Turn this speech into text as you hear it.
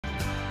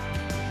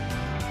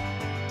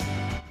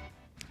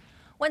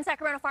One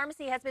Sacramento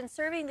pharmacy has been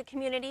serving the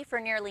community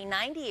for nearly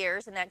 90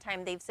 years. In that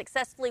time, they've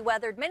successfully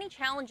weathered many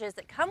challenges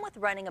that come with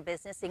running a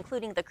business,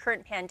 including the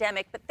current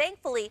pandemic. But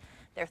thankfully,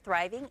 they're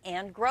thriving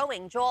and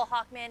growing. Joel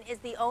Hockman is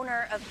the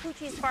owner of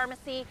Pucci's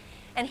Pharmacy,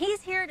 and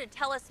he's here to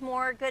tell us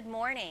more. Good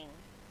morning.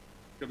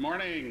 Good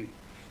morning.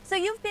 So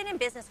you've been in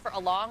business for a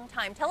long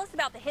time. Tell us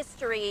about the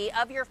history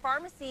of your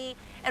pharmacy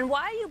and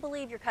why you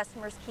believe your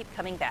customers keep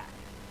coming back.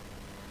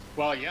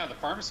 Well, yeah, the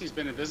pharmacy's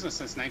been in business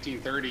since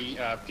 1930.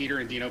 Peter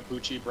and Dino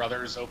Pucci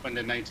brothers opened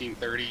in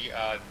 1930,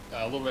 a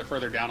little bit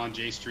further down on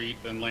J Street,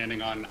 then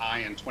landing on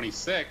I and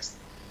 26th.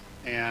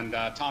 And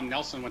Tom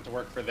Nelson went to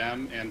work for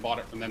them and bought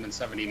it from them in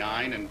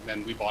 '79, and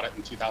then we bought it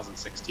in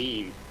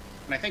 2016.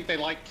 And I think they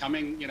like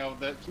coming,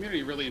 the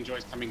community really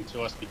enjoys coming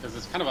to us because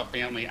it's kind of a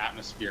family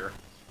atmosphere.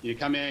 You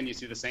come in, you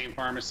see the same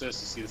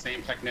pharmacists, you see the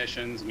same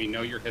technicians, we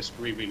know your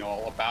history, we know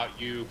all about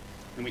you.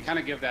 And we kind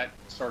of give that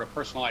sort of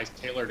personalized,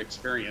 tailored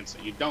experience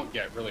that you don't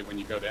get really when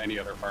you go to any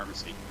other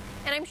pharmacy.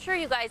 And I'm sure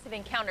you guys have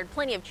encountered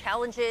plenty of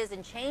challenges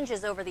and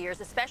changes over the years,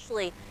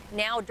 especially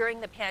now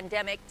during the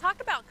pandemic. Talk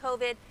about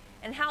COVID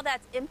and how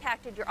that's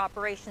impacted your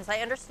operations. I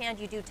understand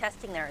you do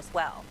testing there as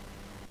well.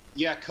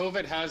 Yeah,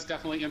 COVID has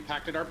definitely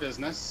impacted our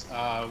business.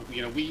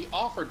 We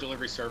offer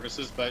delivery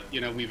services, but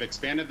we've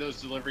expanded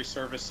those delivery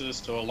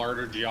services to a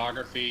larger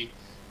geography.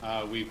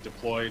 We've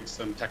deployed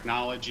some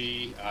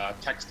technology,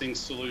 texting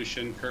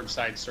solution,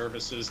 curbside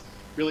services,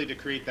 really to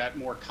create that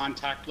more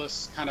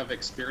contactless kind of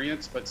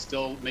experience, but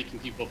still making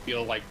people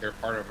feel like they're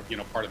part of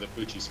the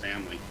Pucci's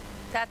family.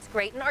 That's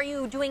great. And are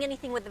you doing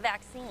anything with the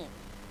vaccine?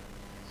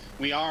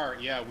 We are,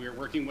 yeah. We're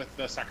working with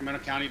the Sacramento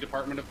County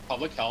Department of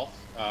Public Health.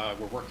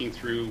 We're working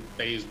through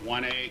phase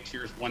 1A,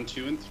 tiers 1,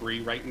 2, and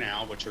 3 right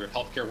now, which are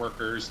healthcare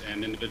workers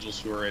and individuals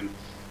who are in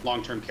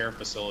long-term care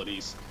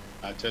facilities.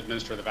 To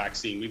administer the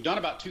vaccine. We've done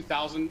about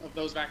 2,000 of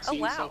those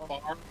vaccines so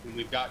far, and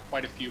we've got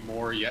quite a few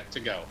more yet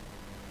to go.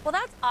 Well,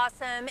 that's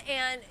awesome.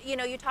 And,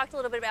 you talked a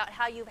little bit about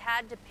how you've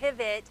had to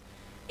pivot.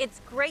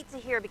 It's great to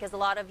hear because a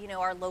lot of,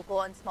 our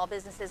local and small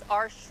businesses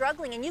are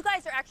struggling, and you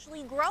guys are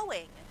actually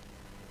growing.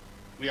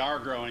 We are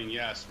growing,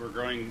 yes. We're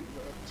growing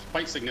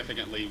quite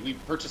significantly. We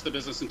purchased the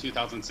business in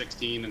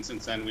 2016, and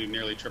since then we've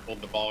nearly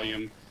tripled the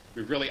volume.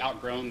 We've really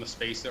outgrown the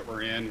space that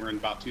we're in. We're in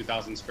about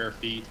 2,000 square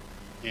feet.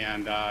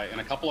 And in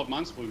a couple of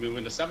months, we'll move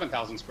into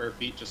 7,000 square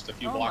feet, just a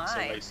few blocks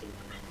away, so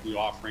we'll be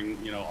offering,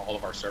 all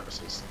of our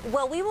services.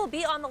 Well, we will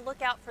be on the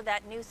lookout for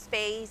that new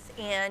space,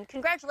 and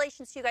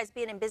congratulations to you guys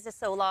being in business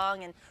so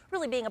long and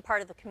really being a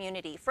part of the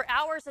community. For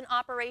hours in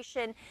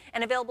operation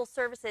and available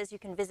services, you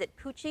can visit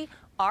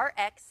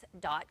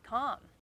PucciRx.com.